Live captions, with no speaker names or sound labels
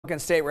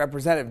Republican State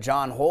Representative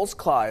John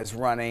Holsclaw is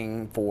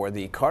running for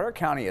the Carter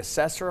County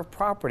Assessor of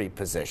Property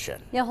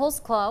position. Yeah,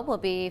 Holsclaw will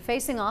be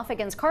facing off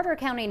against Carter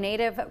County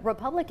native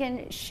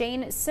Republican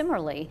Shane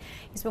Simerly.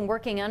 He's been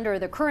working under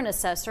the current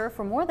assessor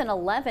for more than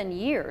 11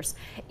 years.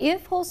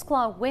 If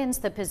Holsclaw wins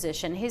the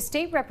position, his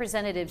state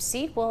representative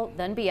seat will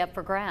then be up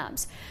for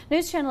grabs.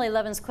 News Channel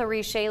 11's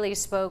Clarice Shaley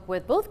spoke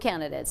with both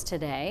candidates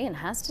today and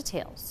has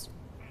details.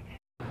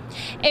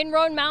 In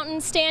Roan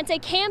Mountain stands a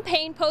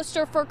campaign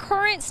poster for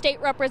current state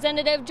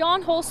representative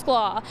John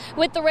Holsclaw.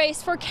 With the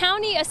race for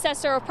county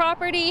assessor of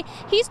property,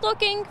 he's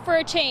looking for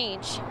a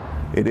change.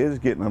 It is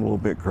getting a little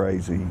bit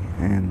crazy,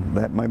 and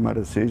that made my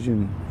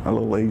decision a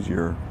little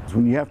easier.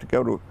 When you have to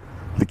go to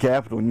the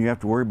Capitol and you have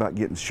to worry about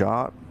getting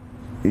shot,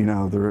 you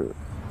know,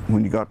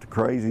 when you got the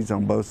crazies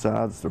on both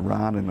sides, the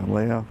right and the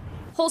left.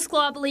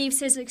 Holsclaw believes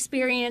his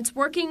experience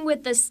working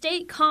with the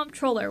state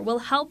comptroller will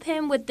help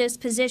him with this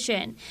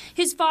position.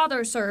 His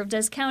father served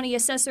as county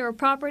assessor of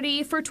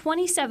property for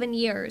 27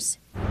 years.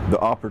 The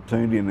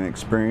opportunity and the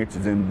experience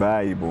is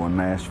invaluable in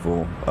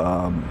Nashville,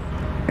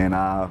 and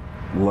I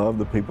love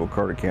the people of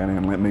Carter County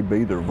and let me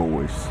be their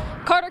voice.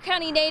 Carter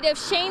County native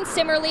Shane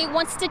Simerly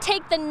wants to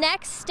take the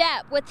next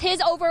step with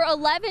his over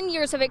 11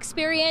 years of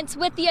experience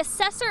with the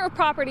Assessor of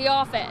Property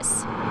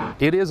office.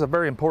 It is a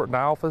very important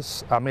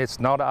office. I mean, it's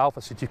not an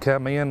office that you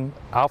come in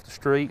off the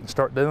street and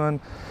start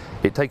doing.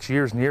 It takes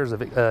years and years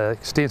of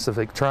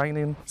extensive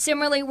training.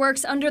 Simerly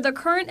works under the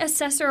current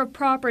Assessor of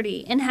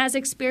Property and has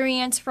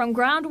experience from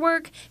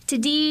groundwork to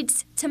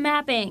deeds to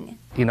mapping.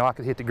 You know, I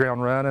could hit the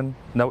ground running,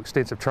 no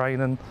extensive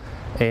training,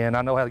 and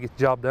I know how to get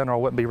the job done or I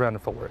wouldn't be running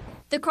for it.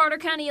 The Carter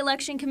County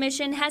Election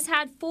Commission has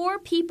had 4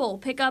 people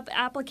pick up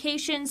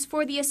applications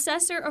for the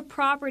Assessor of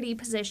Property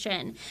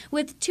position,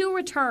 with 2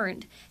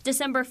 returned.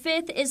 December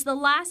 5th is the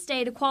last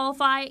day to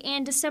qualify,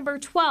 and December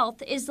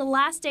 12th is the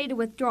last day to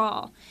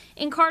withdraw.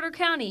 In Carter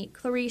County,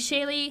 Clarice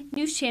Shaley,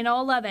 News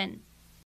Channel 11.